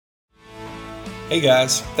Hey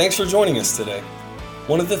guys, thanks for joining us today.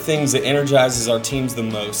 One of the things that energizes our teams the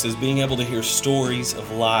most is being able to hear stories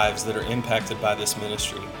of lives that are impacted by this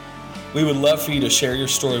ministry. We would love for you to share your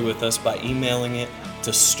story with us by emailing it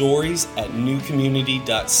to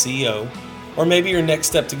stories@newcommunity.co, or maybe your next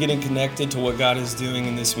step to getting connected to what God is doing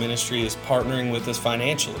in this ministry is partnering with us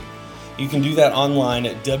financially. You can do that online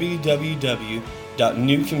at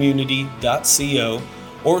www.newcommunity.co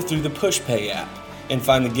or through the PushPay app, and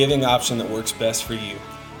find the giving option that works best for you.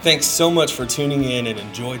 Thanks so much for tuning in and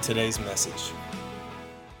enjoy today's message.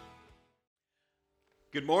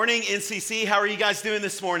 Good morning, NCC. How are you guys doing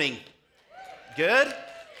this morning? Good?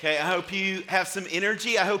 Okay, I hope you have some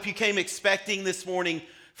energy. I hope you came expecting this morning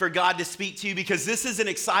for God to speak to you, because this is an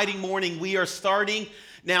exciting morning. We are starting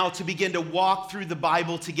now to begin to walk through the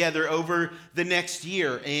Bible together over the next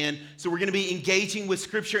year. And so we're going to be engaging with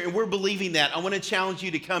Scripture, and we're believing that. I want to challenge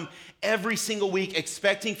you to come every single week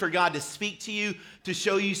expecting for God to speak to you, to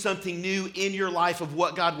show you something new in your life of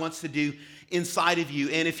what God wants to do inside of you.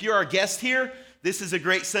 And if you're our guest here, this is a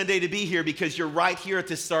great Sunday to be here because you're right here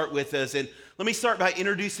to start with us. And let me start by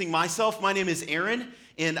introducing myself. My name is Aaron,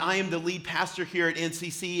 and I am the lead pastor here at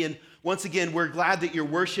NCC. And once again, we're glad that you're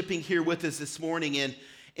worshiping here with us this morning. And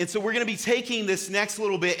so we're going to be taking this next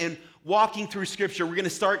little bit and walking through Scripture. We're going to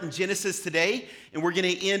start in Genesis today, and we're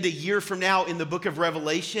going to end a year from now in the book of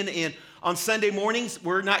Revelation. And on Sunday mornings,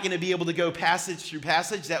 we're not going to be able to go passage through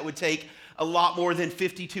passage. That would take a lot more than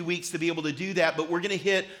 52 weeks to be able to do that. But we're going to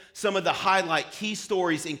hit some of the highlight key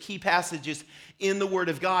stories and key passages in the Word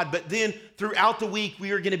of God. But then throughout the week, we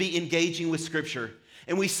are going to be engaging with Scripture.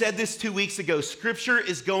 And we said this 2 weeks ago, Scripture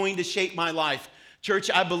is going to shape my life. Church,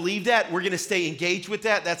 I believe that. We're going to stay engaged with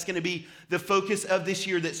that. That's going to be the focus of this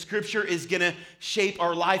year, that Scripture is going to shape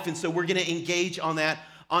our life. And so we're going to engage on that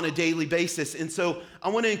on a daily basis. And so I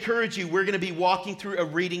want to encourage you, we're going to be walking through a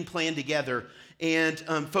reading plan together and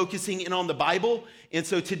focusing in on the Bible. And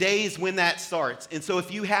so today is when that starts. And so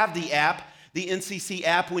if you have the app, the NCC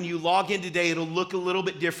app, when you log in today, it'll look a little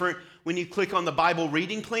bit different when you click on the Bible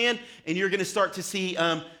reading plan. And you're going to start to see,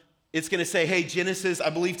 it's going to say, hey, Genesis,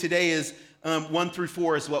 I believe today is 1 through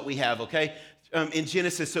 4 is what we have, okay, in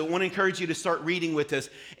Genesis. So I want to encourage you to start reading with us.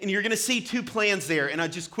 And you're going to see two plans there, and I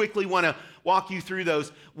just quickly want to walk you through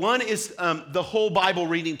those. One is the whole Bible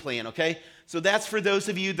reading plan, okay? So that's for those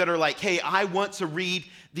of you that are like, hey, I want to read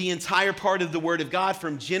the entire part of the Word of God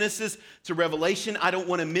from Genesis to Revelation. I don't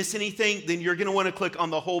want to miss anything. Then you're going to want to click on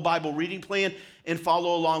the whole Bible reading plan and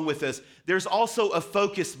follow along with us. There's also a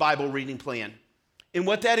focused Bible reading plan. And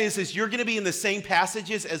what that is you're going to be in the same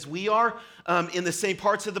passages as we are, in the same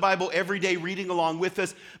parts of the Bible every day, reading along with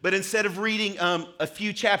us. But instead of reading a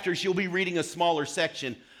few chapters, you'll be reading a smaller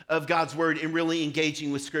section of God's Word and really engaging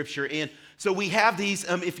with Scripture. And so we have these.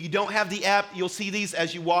 If you don't have the app, you'll see these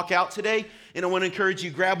as you walk out today. And I want to encourage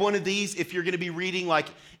you, grab one of these. If you're going to be reading like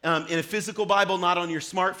in a physical Bible, not on your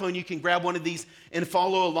smartphone, you can grab one of these and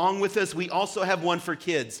follow along with us. We also have one for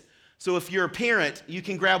kids. So if you're a parent, you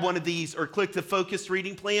can grab one of these or click the focused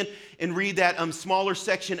reading plan and read that smaller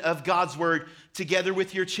section of God's Word together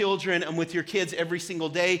with your children and with your kids every single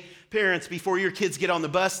day. Parents, before your kids get on the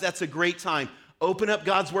bus, that's a great time. Open up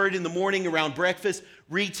God's Word in the morning around breakfast,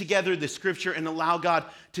 read together the Scripture, and allow God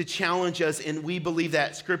to challenge us. And we believe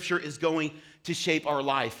that Scripture is going to shape our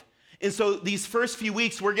life. And so these first few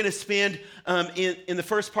weeks, we're going to spend in the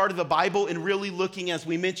first part of the Bible and really looking, as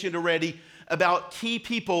we mentioned already, about key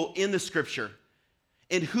people in the Scripture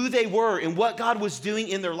and who they were and what God was doing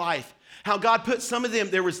in their life. How God put some of them,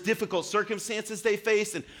 there was difficult circumstances they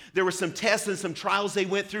faced, and there were some tests and some trials they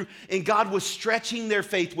went through, and God was stretching their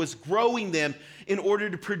faith, was growing them in order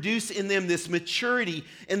to produce in them this maturity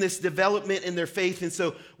and this development in their faith. And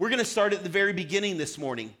so we're going to start at the very beginning this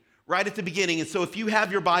morning, right at the beginning. And so if you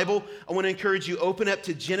have your Bible, I want to encourage you, open up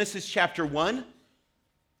to Genesis chapter 1.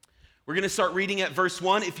 We're going to start reading at verse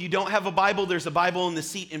 1. If you don't have a Bible, there's a Bible in the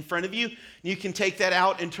seat in front of you. You can take that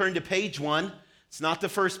out and turn to page 1. It's not the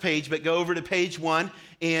first page, but go over to page 1,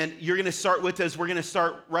 and you're going to start with us. We're going to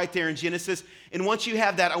start right there in Genesis. And once you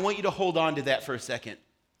have that, I want you to hold on to that for a second.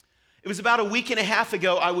 It was about a week and a half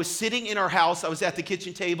ago. I was sitting in our house. I was at the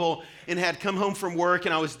kitchen table and had come home from work,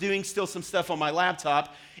 and I was doing still some stuff on my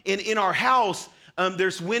laptop. And in our house,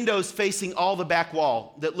 there's windows facing all the back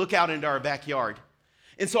wall that look out into our backyard.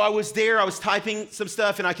 And so I was there, I was typing some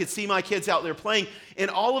stuff, and I could see my kids out there playing.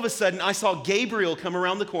 And all of a sudden, I saw Gabriel come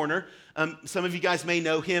around the corner. Some of you guys may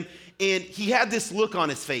know him. And he had this look on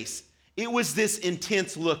his face. It was this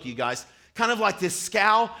intense look, you guys. Kind of like this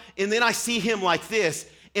scowl. And then I see him like this,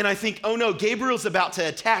 and I think, oh no, Gabriel's about to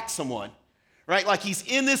attack someone. right? Like he's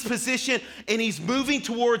in this position and he's moving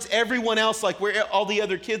towards everyone else, like where all the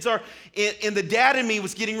other kids are. And the dad in me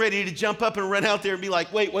was getting ready to jump up and run out there and be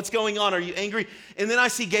like, wait, what's going on? Are you angry? And then I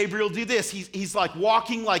see Gabriel do this. He's like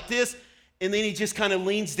walking like this, and then he just kind of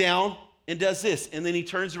leans down and does this. And then he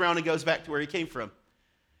turns around and goes back to where he came from.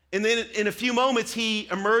 And then in a few moments, he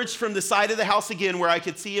emerged from the side of the house again where I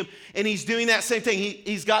could see him, and he's doing that same thing.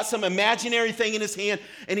 He's got some imaginary thing in his hand,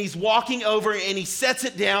 and he's walking over, and he sets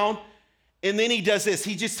it down, and then he does this.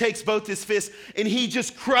 He just takes both his fists, and he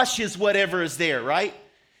just crushes whatever is there, right?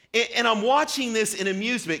 And I'm watching this in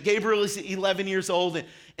amusement. Gabriel is 11 years old,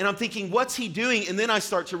 and I'm thinking, what's he doing? And then I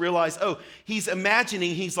start to realize, oh, he's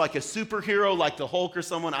imagining he's like a superhero, like the Hulk or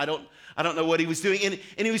someone. I don't know what he was doing. And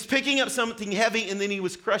he was picking up something heavy, and then he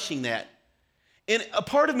was crushing that. And a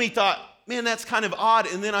part of me thought, man, that's kind of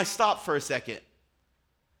odd. And then I stopped for a second.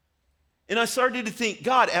 And I started to think,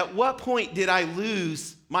 God, at what point did I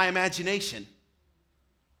lose my imagination?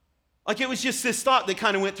 Like it was just this thought that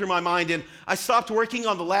kind of went through my mind, and I stopped working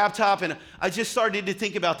on the laptop, and I just started to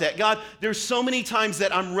think about that. God, there's so many times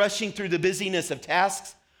that I'm rushing through the busyness of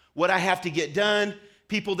tasks, what I have to get done,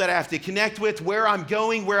 people that I have to connect with, where I'm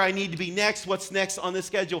going, where I need to be next, what's next on the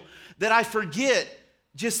schedule, that I forget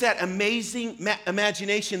just that amazing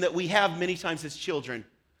imagination that we have many times as children.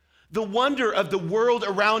 The wonder of the world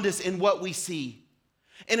around us and what we see.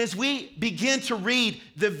 And as we begin to read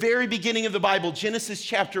the very beginning of the Bible, Genesis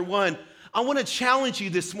chapter 1, I want to challenge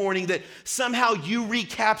you this morning that somehow you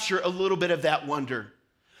recapture a little bit of that wonder,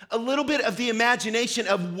 a little bit of the imagination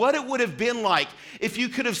of what it would have been like if you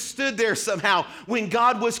could have stood there somehow when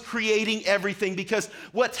God was creating everything. Because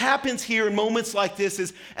what happens here in moments like this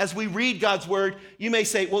is as we read God's word, you may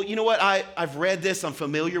say, well, you know what? I've read this. I'm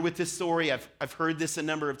familiar with this story. I've heard this a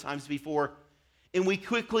number of times before. And we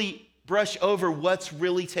quickly brush over what's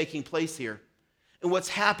really taking place here and what's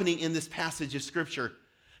happening in this passage of Scripture.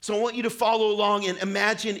 So I want you to follow along and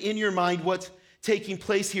imagine in your mind what's taking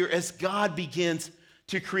place here as God begins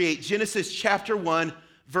to create. Genesis chapter 1,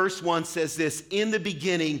 verse 1 says this, "In the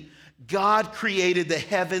beginning, God created the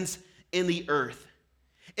heavens and the earth.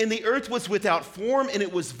 And the earth was without form, and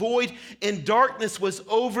it was void, and darkness was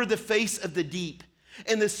over the face of the deep.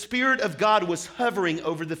 And the Spirit of God was hovering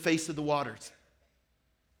over the face of the waters."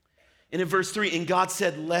 And in verse 3, "And God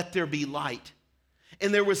said, let there be light.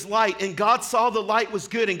 And there was light. And God saw the light was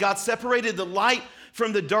good. And God separated the light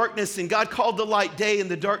from the darkness. And God called the light day,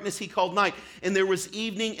 and the darkness he called night. And there was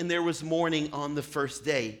evening, and there was morning on the first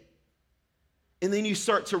day." And then you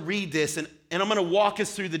start to read this, and I'm going to walk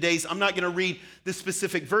us through the days. I'm not going to read the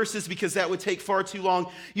specific verses because that would take far too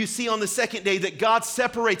long. You see on the second day that God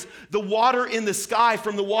separates the water in the sky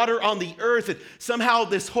from the water on the earth. And somehow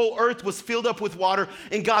this whole earth was filled up with water,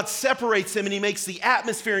 and God separates them, and he makes the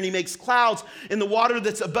atmosphere, and he makes clouds, and the water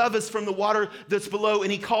that's above us from the water that's below,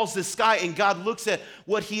 and he calls the sky, and God looks at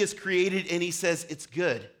what he has created, and he says, it's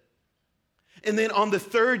good. And then on the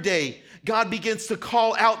third day, God begins to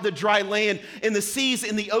call out the dry land, and the seas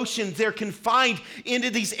and the oceans, they're confined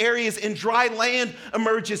into these areas, and dry land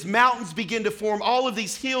emerges. Mountains begin to form. All of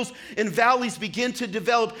these hills and valleys begin to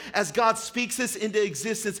develop as God speaks this into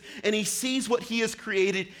existence, and he sees what he has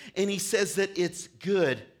created, and he says that it's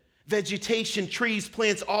good. Vegetation, trees,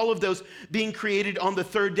 plants, all of those being created on the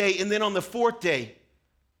third day. And then on the fourth day,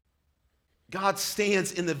 God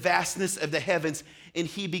stands in the vastness of the heavens, and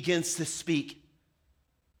he begins to speak,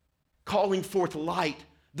 calling forth light,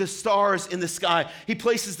 the stars in the sky. He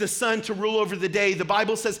places the sun to rule over the day. The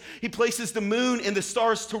Bible says he places the moon and the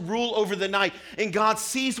stars to rule over the night. And God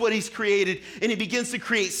sees what he's created, and he begins to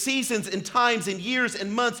create seasons and times and years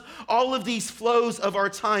and months, all of these flows of our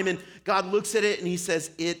time. And God looks at it, and he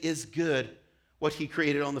says, it is good, what he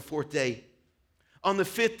created on the fourth day. On the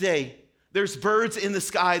fifth day, there's birds in the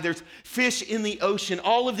sky, there's fish in the ocean,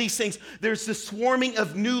 all of these things. There's the swarming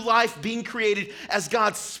of new life being created as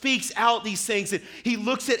God speaks out these things. And he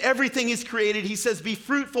looks at everything he's created. He says, be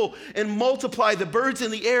fruitful and multiply, the birds in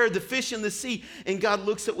the air, the fish in the sea. And God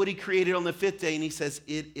looks at what he created on the fifth day, and he says,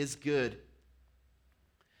 it is good.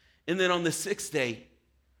 And then on the sixth day,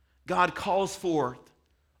 God calls forth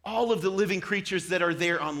all of the living creatures that are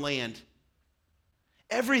there on land.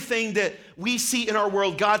 Everything that we see in our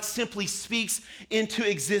world, God simply speaks into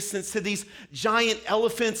existence, to these giant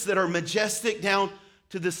elephants that are majestic down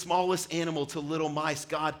to the smallest animal, to little mice.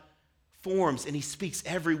 God forms, and he speaks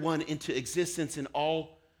everyone into existence, and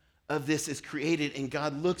all of this is created. And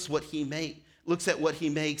God looks at what he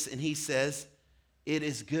makes, and he says, it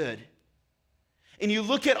is good. and you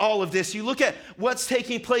look at all of this, you look at what's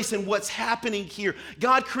taking place and what's happening here.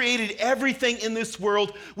 God created everything in this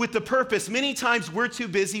world with the purpose. Many times we're too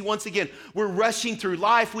busy. Once again, we're rushing through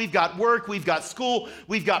life. We've got work, we've got school,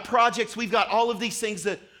 we've got projects, we've got all of these things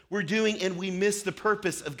that we're doing, and we miss the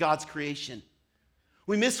purpose of God's creation.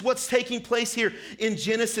 We miss what's taking place here in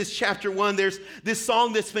Genesis chapter 1. There's this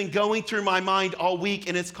song that's been going through my mind all week,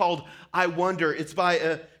 and it's called I Wonder. It's by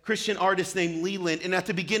a Christian artist named Leland. And at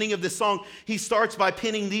the beginning of the song, he starts by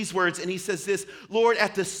penning these words, and he says this: Lord,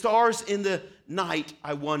 at the stars in the night,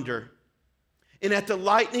 I wonder. And at the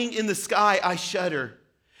lightning in the sky, I shudder.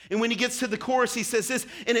 And when he gets to the chorus, he says this: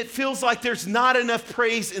 and it feels like there's not enough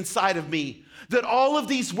praise inside of me. That all of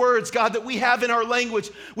these words, God, that we have in our language,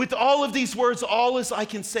 with all of these words, all as I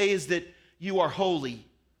can say is that you are holy.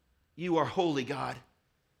 You are holy, God.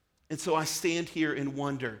 And so I stand here and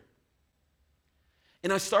wonder.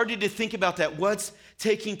 And I started to think about that. What's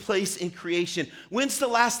taking place in creation? When's the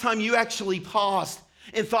last time you actually paused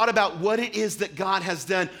and thought about what it is that God has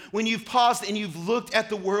done? When you've paused and you've looked at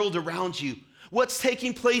the world around you. What's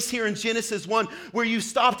taking place here in Genesis 1, where you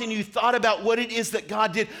stopped and you thought about what it is that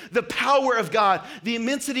God did, the power of God, the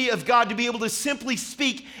immensity of God to be able to simply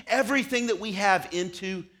speak everything that we have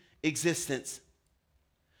into existence.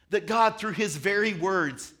 That God, through his very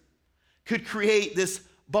words, could create this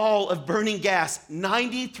ball of burning gas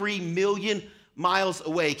 93 million miles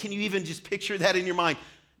away. Can you even just picture that in your mind?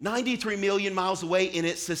 93 million miles away, and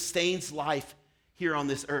it sustains life here on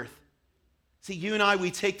this earth. See, you and I,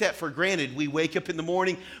 we take that for granted. We wake up in the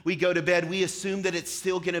morning, we go to bed, we assume that it's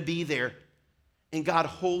still going to be there, and God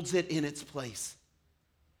holds it in its place.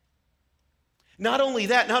 Not only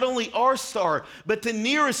that, not only our star, but the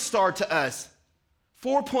nearest star to us,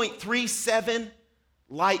 4.37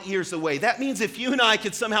 light years away. That means if you and I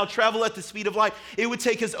could somehow travel at the speed of light, it would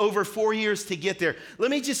take us over 4 years to get there.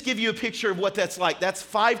 Let me just give you a picture of what that's like. That's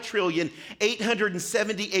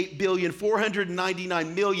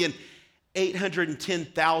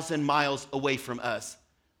 5,878,499,810,000 miles away from us.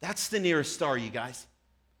 That's the nearest star, you guys.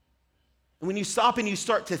 And when you stop and you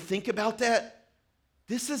start to think about that,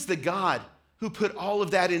 this is the God who put all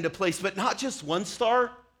of that into place, but not just one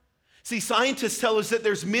star. See, scientists tell us that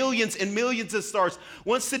there's millions and millions of stars.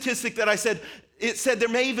 One statistic that I said, it said there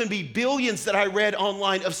may even be billions that I read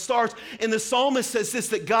online of stars. And the psalmist says this,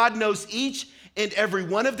 that God knows each and every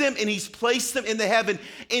one of them, and he's placed them in the heaven,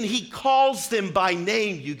 and he calls them by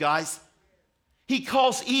name, you guys. He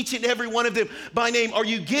calls each and every one of them by name. Are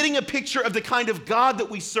you getting a picture of the kind of God that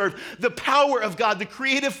we serve? The power of God, the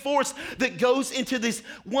creative force that goes into these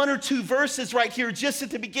 1 or 2 verses right here, just at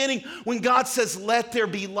the beginning, when God says, let there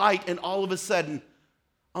be light, and all of a sudden,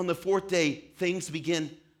 on the 4th day, things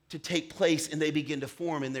begin to take place, and they begin to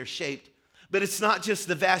form, and they're shaped. But it's not just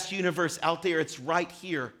the vast universe out there, it's right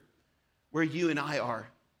here where you and I are.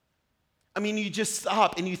 I mean, you just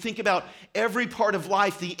stop and you think about every part of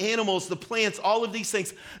life, the animals, the plants, all of these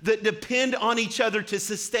things that depend on each other to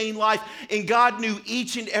sustain life. And God knew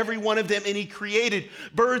each and every one of them, and he created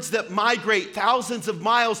birds that migrate thousands of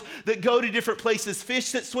miles, that go to different places,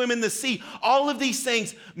 fish that swim in the sea, all of these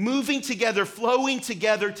things moving together, flowing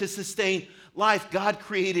together to sustain life. God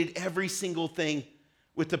created every single thing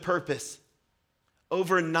with the purpose.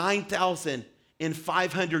 Over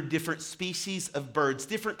 9,500 different species of birds,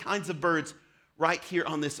 different kinds of birds right here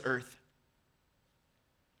on this earth.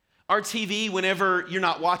 Our TV, whenever you're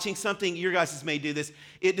not watching something, your guys may do this,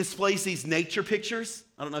 it displays these nature pictures.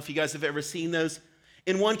 I don't know if you guys have ever seen those.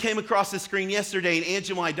 And one came across the screen yesterday, and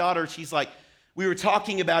Angela, my daughter, she's like, we were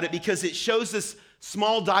talking about it because it shows this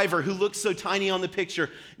small diver who looks so tiny on the picture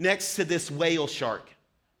next to this whale shark.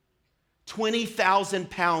 20,000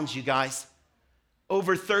 pounds, you guys.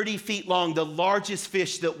 Over 30 feet long, the largest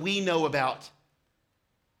fish that we know about.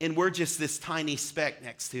 And we're just this tiny speck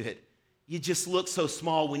next to it. You just look so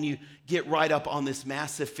small when you get right up on this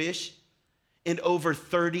massive fish. And over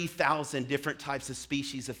 30,000 different types of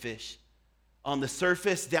species of fish. On the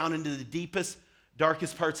surface, down into the deepest,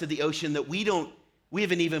 darkest parts of the ocean that we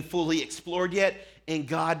haven't even fully explored yet. And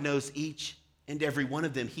God knows each and every one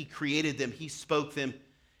of them. He created them. He spoke them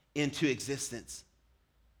into existence.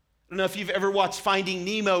 I don't know if you've ever watched Finding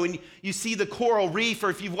Nemo and you see the coral reef, or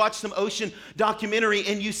if you've watched some ocean documentary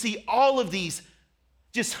and you see all of these,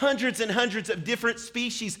 just hundreds and hundreds of different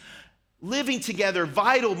species living together,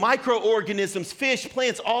 vital microorganisms, fish,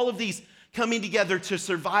 plants, all of these coming together to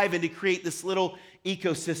survive and to create this little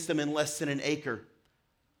ecosystem in less than an acre,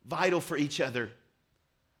 vital for each other.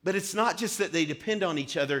 But it's not just that they depend on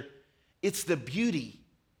each other, it's the beauty.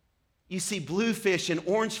 You see bluefish and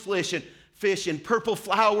orangefish and fish and purple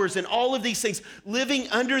flowers and all of these things living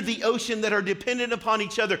under the ocean that are dependent upon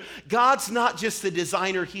each other. God's not just the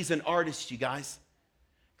designer, he's an artist, you guys,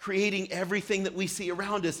 creating everything that we see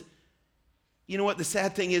around us. You know what the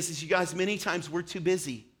sad thing is you guys, many times we're too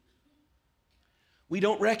busy. We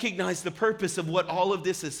don't recognize the purpose of what all of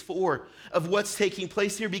this is for, of what's taking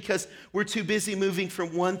place here, because we're too busy moving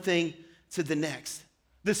from one thing to the next.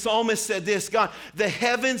 The psalmist said this, God, the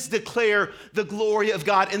heavens declare the glory of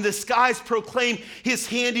God and the skies proclaim his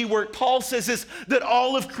handiwork. Paul says this, that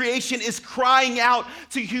all of creation is crying out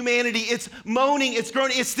to humanity. It's moaning, it's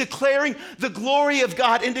groaning, it's declaring the glory of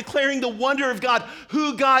God and declaring the wonder of God,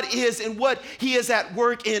 who God is and what he is at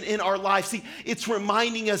work in our life. See, it's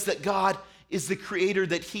reminding us that God is the creator,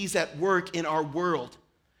 that he's at work in our world.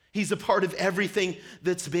 He's a part of everything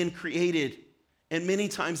that's been created. And many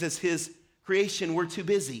times as his creation, we're too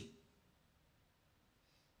busy.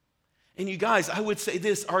 And you guys, I would say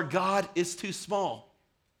this, our God is too small.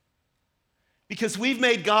 Because we've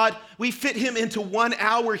made God, we fit him into 1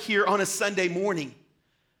 hour here on a Sunday morning.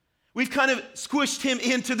 We've kind of squished him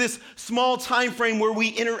into this small time frame where we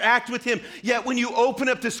interact with him. Yet when you open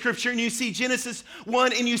up the scripture and you see Genesis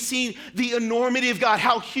 1 and you see the enormity of God,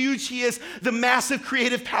 how huge he is, the massive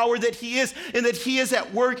creative power that he is, and that he is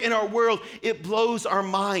at work in our world, it blows our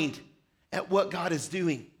mind at what God is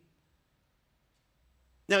doing.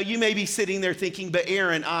 Now, you may be sitting there thinking, but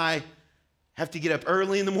Aaron, I have to get up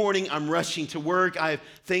early in the morning. I'm rushing to work. I have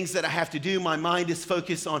things that I have to do. My mind is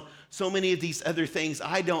focused on so many of these other things.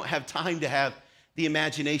 I don't have time to have the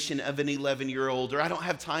imagination of an 11-year-old, or I don't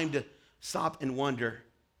have time to stop and wonder.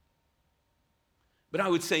 But I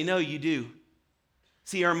would say, no, you do.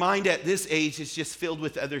 See, our mind at this age is just filled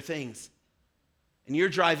with other things. And you're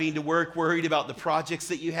driving to work worried about the projects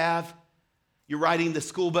that you have. You're riding the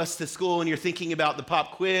school bus to school and you're thinking about the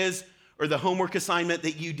pop quiz or the homework assignment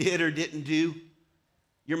that you did or didn't do.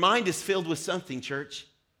 Your mind is filled with something, church.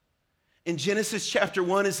 In Genesis chapter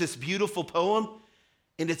 1 is this beautiful poem,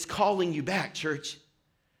 and it's calling you back, church.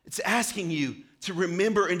 It's asking you to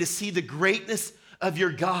remember and to see the greatness of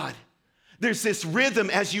your God. There's this rhythm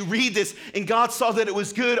as you read this, and God saw that it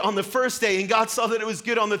was good on the first day, and God saw that it was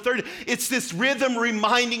good on the third. It's this rhythm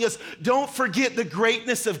reminding us, don't forget the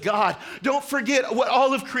greatness of God. Don't forget what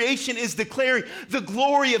all of creation is declaring, the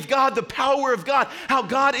glory of God, the power of God, how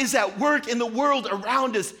God is at work in the world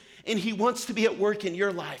around us, and he wants to be at work in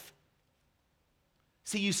your life.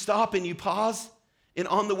 See, you stop and you pause, and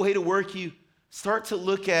on the way to work, you start to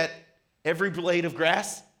look at every blade of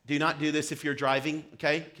grass. Do not do this if you're driving,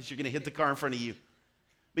 okay? Because you're going to hit the car in front of you.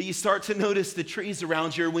 But you start to notice the trees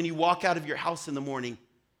around you when you walk out of your house in the morning.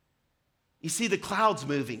 You see the clouds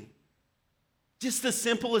moving. Just the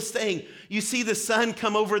simplest thing. You see the sun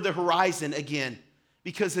come over the horizon again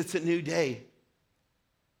because it's a new day.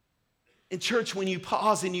 In church, when you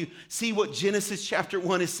pause and you see what Genesis chapter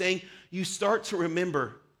 1 is saying, you start to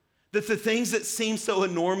remember that the things that seem so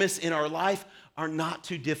enormous in our life are not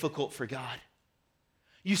too difficult for God.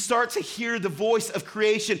 You start to hear the voice of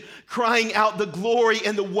creation crying out the glory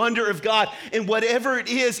and the wonder of God. And whatever it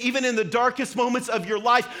is, even in the darkest moments of your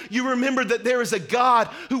life, you remember that there is a God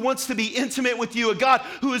who wants to be intimate with you, a God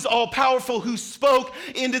who is all powerful, who spoke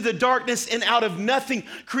into the darkness and out of nothing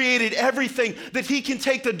created everything, that he can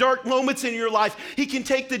take the dark moments in your life. He can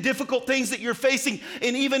take the difficult things that you're facing.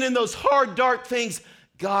 And even in those hard, dark things,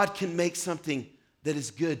 God can make something that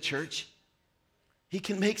is good, church. He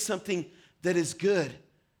can make something that is good.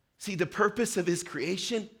 See, the purpose of his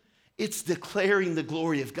creation, it's declaring the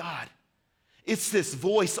glory of God. It's this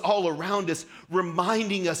voice all around us,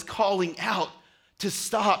 reminding us, calling out to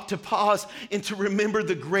stop, to pause, and to remember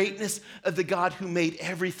the greatness of the God who made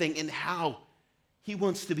everything and how he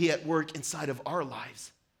wants to be at work inside of our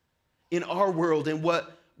lives, in our world, and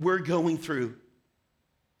what we're going through.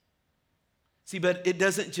 See, but it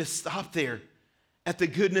doesn't just stop there at the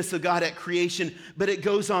goodness of God at creation, but it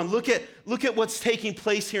goes on. Look at what's taking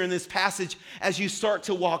place here in this passage as you start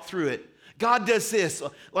to walk through it. God does this,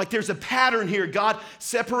 like there's a pattern here. God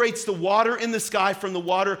separates the water in the sky from the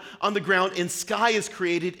water on the ground, and sky is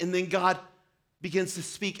created, and then God begins to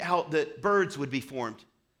speak out that birds would be formed.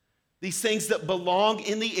 These things that belong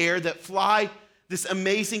in the air, that fly, this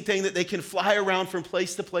amazing thing that they can fly around from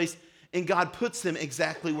place to place, and God puts them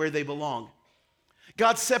exactly where they belong.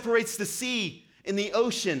 God separates the sea in the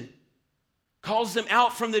ocean, calls them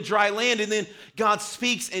out from the dry land, and then God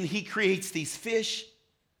speaks and he creates these fish,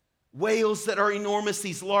 whales that are enormous,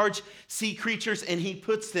 these large sea creatures, and he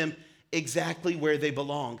puts them exactly where they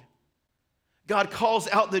belong. God calls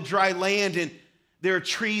out the dry land, and there are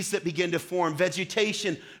trees that begin to form,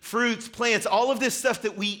 vegetation, fruits, plants, all of this stuff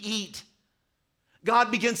that we eat.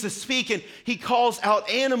 God begins to speak and he calls out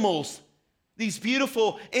animals, these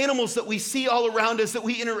beautiful animals that we see all around us, that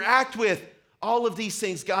we interact with. All of these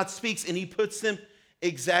things, God speaks and he puts them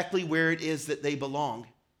exactly where it is that they belong.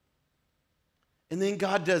 And then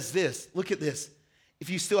God does this. Look at this. If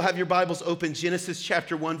you still have your Bibles open, Genesis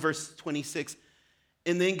chapter 1, verse 26.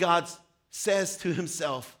 And then God says to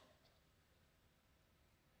himself,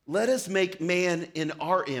 let us make man in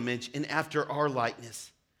our image and after our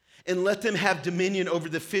likeness, and let them have dominion over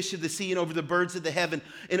the fish of the sea and over the birds of the heaven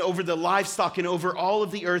and over the livestock and over all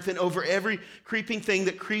of the earth and over every creeping thing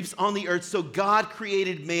that creeps on the earth. So God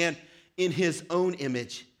created man in his own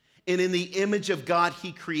image. And in the image of God,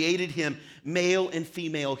 he created him. Male and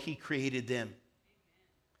female, he created them.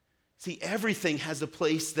 See, everything has a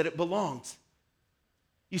place that it belongs.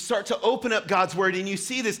 You start to open up God's word and you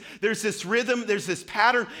see this. There's this rhythm, there's this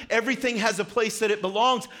pattern. Everything has a place that it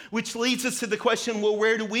belongs, which leads us to the question, well,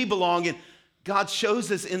 where do we belong? And God shows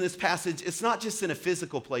us in this passage, it's not just in a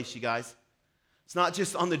physical place, you guys. It's not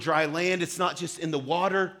just on the dry land. It's not just in the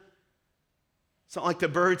water. It's not like the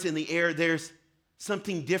birds in the air. There's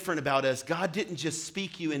something different about us. God didn't just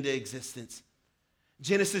speak you into existence.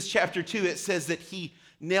 Genesis chapter 2, it says that he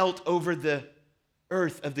knelt over the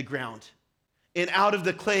earth of the ground. And out of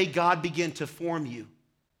the clay, God began to form you.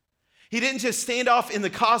 He didn't just stand off in the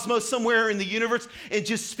cosmos somewhere in the universe and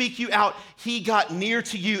just speak you out. He got near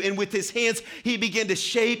to you, and with his hands, he began to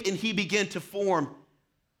shape and he began to form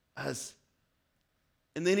us.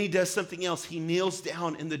 And then he does something else. He kneels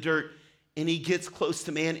down in the dirt and he gets close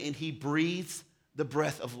to man and he breathes the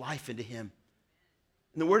breath of life into him.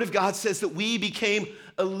 And the word of God says that we became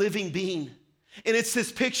a living being. And it's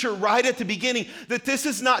this picture right at the beginning that this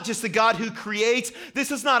is not just a God who creates. This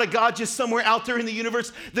is not a God just somewhere out there in the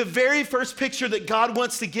universe. The very first picture that God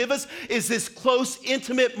wants to give us is this close,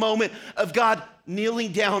 intimate moment of God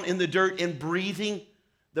kneeling down in the dirt and breathing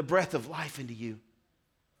the breath of life into you.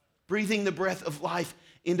 Breathing the breath of life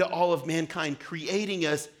into all of mankind, creating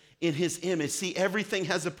us in his image. See, everything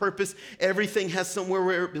has a purpose. Everything has somewhere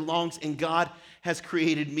where it belongs. And God has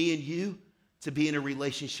created me and you to be in a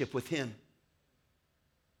relationship with him.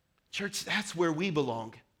 Church, that's where we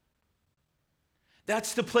belong.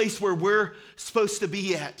 That's the place where we're supposed to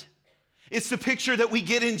be at. It's the picture that we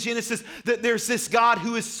get in Genesis, that there's this God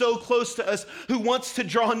who is so close to us, who wants to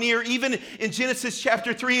draw near. Even in Genesis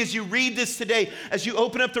chapter 3, as you read this today, as you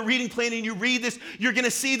open up the reading plan and you read this, you're going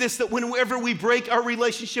to see this, that whenever we break our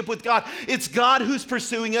relationship with God, it's God who's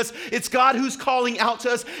pursuing us. It's God who's calling out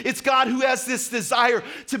to us. It's God who has this desire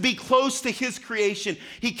to be close to his creation.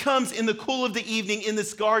 He comes in the cool of the evening in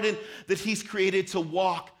this garden that he's created to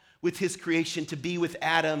walk with his creation, to be with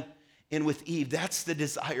Adam and with Eve. That's the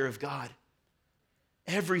desire of God.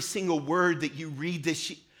 Every single word that you read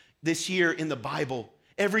this year in the Bible,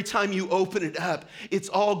 every time you open it up, it's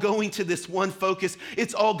all going to this one focus.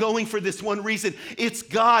 It's all going for this one reason. It's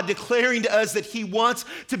God declaring to us that he wants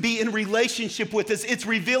to be in relationship with us. It's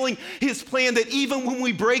revealing his plan that even when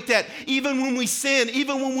we break that, even when we sin,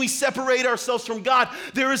 even when we separate ourselves from God,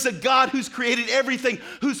 there is a God who's created everything,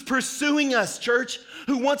 who's pursuing us, church,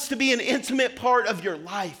 who wants to be an intimate part of your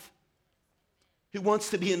life, who wants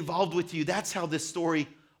to be involved with you. That's how this story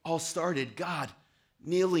all started. God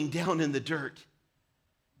kneeling down in the dirt,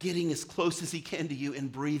 getting as close as he can to you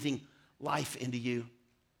and breathing life into you.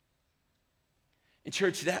 And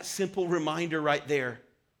church, that simple reminder right there,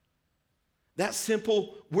 that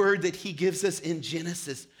simple word that he gives us in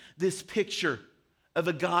Genesis, this picture of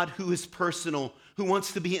a God who is personal, who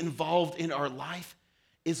wants to be involved in our life,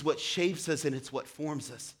 is what shapes us and it's what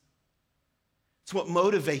forms us. It's what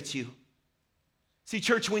motivates you. See,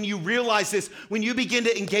 church, when you realize this, when you begin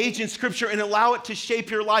to engage in Scripture and allow it to shape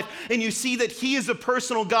your life, and you see that he is a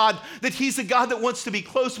personal God, that he's a God that wants to be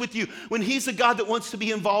close with you, when he's a God that wants to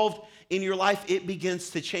be involved in your life, it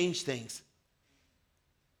begins to change things.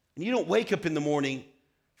 And you don't wake up in the morning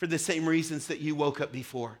for the same reasons that you woke up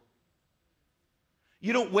before.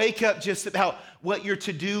 You don't wake up just about what your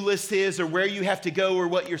to-do list is or where you have to go or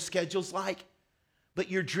what your schedule's like, but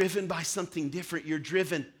you're driven by something different. You're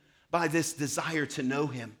driven by this desire to know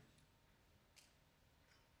him,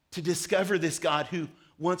 to discover this God who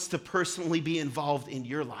wants to personally be involved in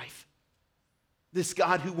your life, this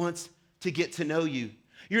God who wants to get to know you.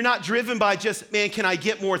 You're not driven by just, man, can I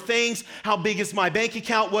get more things? How big is my bank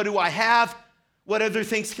account? What do I have? What other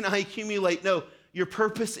things can I accumulate? No, your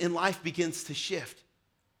purpose in life begins to shift,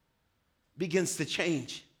 begins to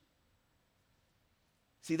change.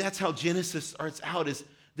 See, that's how Genesis starts out, is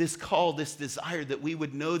this call, this desire that we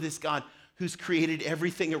would know this God who's created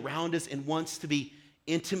everything around us and wants to be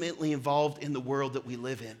intimately involved in the world that we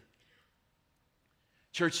live in.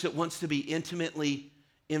 Church, that wants to be intimately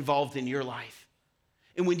involved in your life.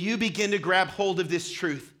 And when you begin to grab hold of this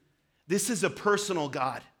truth, this is a personal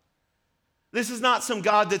God. This is not some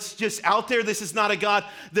God that's just out there. This is not a God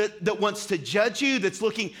that wants to judge you, that's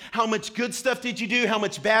looking how much good stuff did you do, how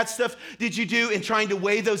much bad stuff did you do, and trying to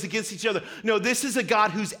weigh those against each other. No, this is a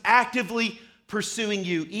God who's actively pursuing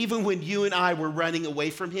you. Even when you and I were running away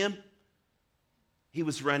from him, he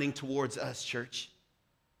was running towards us, church.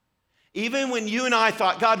 Even when you and I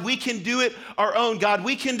thought, God, we can do it our own. God,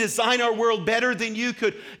 we can design our world better than you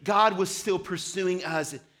could. God was still pursuing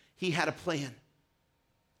us. He had a plan.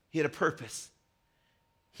 He had a purpose.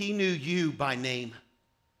 He knew you by name.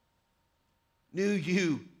 Knew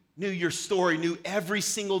you, knew your story, knew every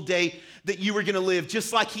single day that you were going to live.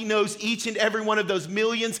 Just like he knows each and every one of those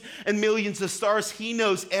millions and millions of stars, he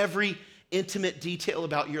knows every intimate detail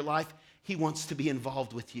about your life. He wants to be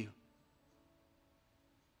involved with you.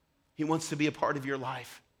 He wants to be a part of your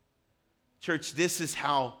life. Church, this is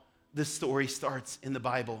how the story starts in the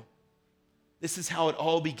Bible. This is how it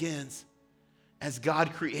all begins. As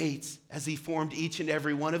God creates, as he formed each and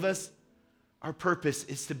every one of us, our purpose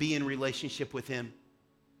is to be in relationship with him.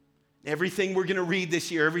 Everything we're going to read this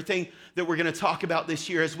year, everything that we're going to talk about this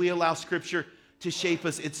year, as we allow Scripture to shape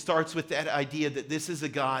us, it starts with that idea that this is a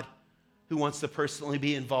God who wants to personally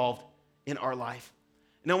be involved in our life.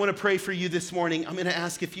 And I want to pray for you this morning. I'm going to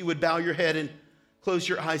ask if you would bow your head and close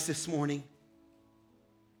your eyes this morning.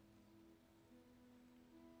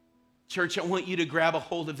 Church, I want you to grab a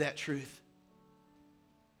hold of that truth.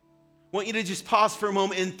 I want you to just pause for a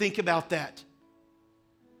moment and think about that.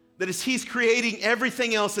 That as he's creating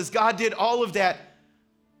everything else, as God did all of that,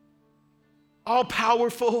 all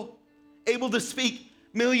powerful, able to speak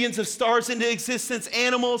millions of stars into existence,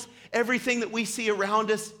 animals, everything that we see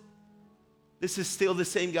around us, this is still the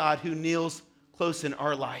same God who kneels close in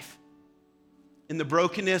our life. In the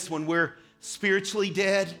brokenness, when we're spiritually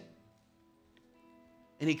dead,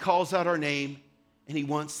 and he calls out our name, and he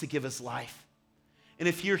wants to give us life. And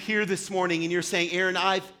if you're here this morning and you're saying, Aaron,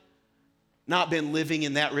 I've not been living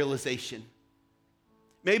in that realization.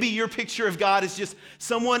 Maybe your picture of God is just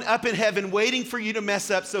someone up in heaven waiting for you to mess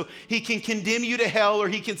up so he can condemn you to hell or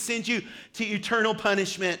he can send you to eternal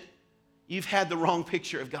punishment. You've had the wrong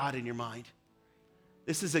picture of God in your mind.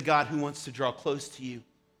 This is a God who wants to draw close to you,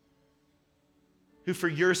 who for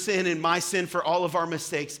your sin and my sin, for all of our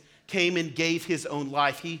mistakes, came and gave his own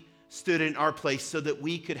life. He stood in our place so that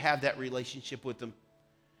we could have that relationship with him.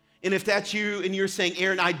 And if that's you and you're saying,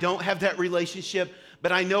 Aaron, I don't have that relationship,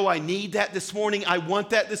 but I know I need that this morning. I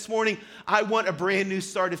want that this morning. I want a brand new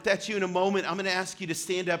start. If that's you, in a moment, I'm going to ask you to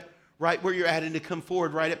stand up right where you're at and to come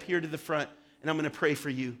forward right up here to the front, and I'm going to pray for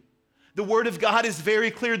you. The Word of God is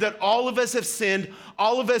very clear that all of us have sinned.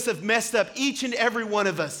 All of us have messed up. Each and every one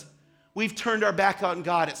of us. We've turned our back on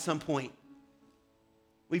God at some point.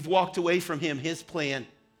 We've walked away from him, his plan,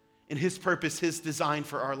 and his purpose, his design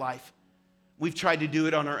for our life. We've tried to do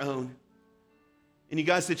it on our own. And you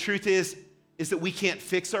guys, the truth is that we can't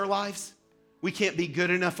fix our lives. We can't be good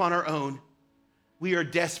enough on our own. We are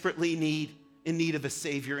desperately in need of a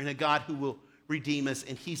Savior and a God who will redeem us.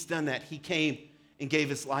 And he's done that. He came and gave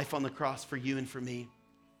his life on the cross for you and for me.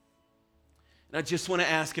 And I just want to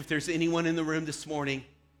ask if there's anyone in the room this morning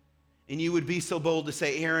and you would be so bold to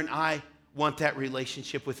say, Aaron, I want that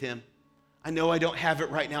relationship with him. I know I don't have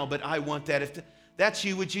it right now, but I want that. If that's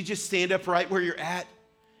you, would you just stand up right where you're at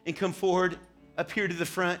and come forward up here to the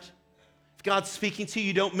front? If God's speaking to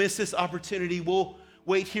you, don't miss this opportunity. We'll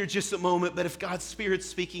wait here just a moment, but if God's Spirit's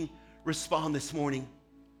speaking, respond this morning.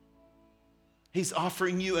 He's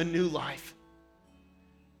offering you a new life.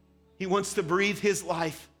 He wants to breathe his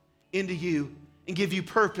life into you and give you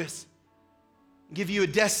purpose, and give you a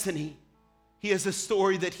destiny. He has a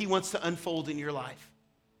story that he wants to unfold in your life.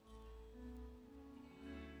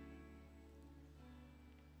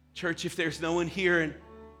 Church, if there's no one here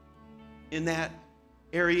in that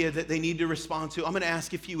area that they need to respond to, I'm going to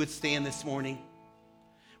ask if you would stand this morning.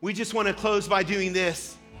 We just want to close by doing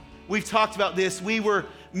this. We've talked about this. We were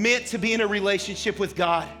meant to be in a relationship with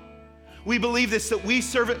God. We believe this, that we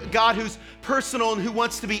serve a God who's personal and who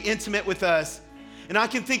wants to be intimate with us. And I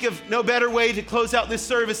can think of no better way to close out this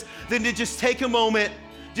service than to just take a moment,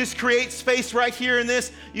 just create space right here in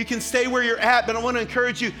this. You can stay where you're at, but I want to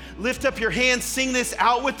encourage you, lift up your hands, sing this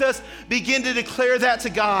out with us, begin to declare that to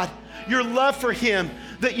God. Your love for him,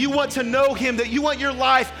 that you want to know him, that you want your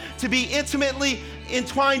life to be intimately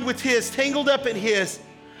entwined with his, tangled up in his.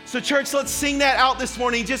 So church, let's sing that out this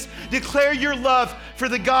morning. Just declare your love for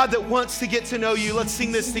the God that wants to get to know you. Let's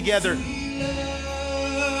sing this together.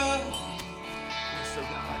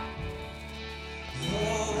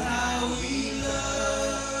 Oh, how we love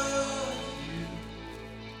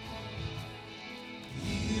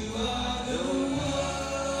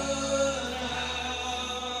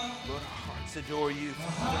adore you. Yes,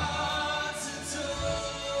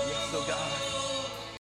 oh God.